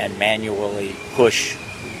and manually push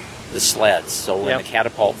the sleds. So when the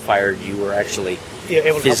catapult fired, you were actually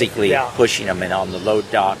physically pushing them, and on the load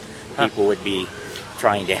dock, people would be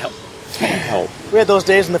trying to help. We had those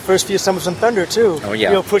days in the first few summers in Thunder too. Oh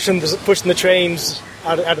yeah, pushing the trains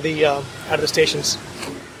out of the stations.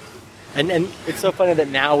 And it's so funny that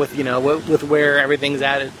now with where everything's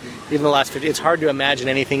at, even the last 50, it's hard to imagine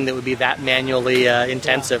anything that would be that manually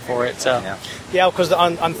intensive for it. So because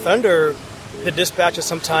on Thunder, the dispatches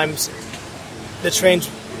sometimes the trains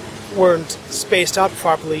weren't spaced out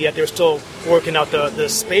properly yet. They were still working out the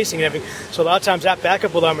spacing and everything. So a lot of times that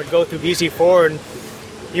backup alarm would go through BC4 and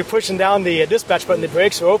you're pushing down the dispatch button, the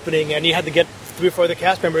brakes are opening, and you had to get 3 or 4 other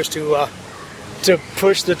cast members to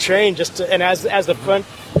push the train and as the front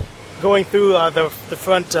going through the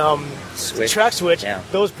front track switch,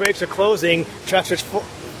 those brakes are closing, track switch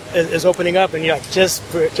is opening up, and you're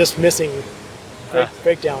just missing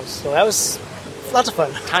breakdowns. So that was lots of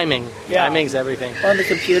fun. Timing. Yeah. Timing's everything. On the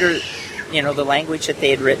computer, the language that they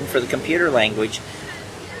had written for the computer language,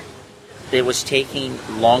 it was taking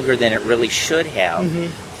longer than it really should have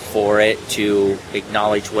for it to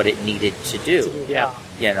acknowledge what it needed to do. Yeah.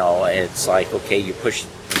 It's like, okay, you push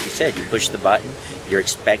the button, you're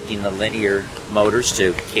expecting the linear motors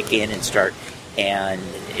to kick in and start, and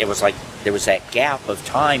it was like there was that gap of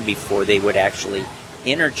time before they would actually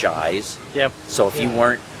energize. Yep. So if you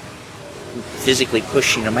weren't physically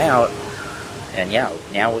pushing them out, and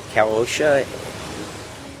now with Cal OSHA,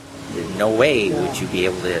 there's no way would you be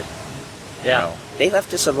able to. They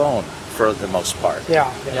left us alone for the most part.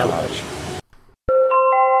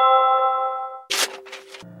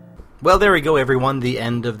 Well, there we go, everyone. The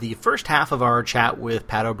end of the first half of our chat with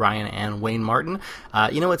Pat O'Brien and Wayne Martin.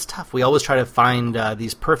 It's tough. We always try to find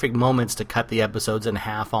these perfect moments to cut the episodes in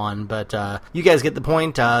half on, but you guys get the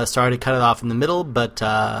point. Sorry to cut it off in the middle, but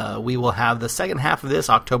we will have the second half of this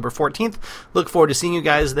October 14th. Look forward to seeing you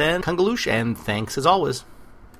guys then. Kungaloosh, and thanks as always.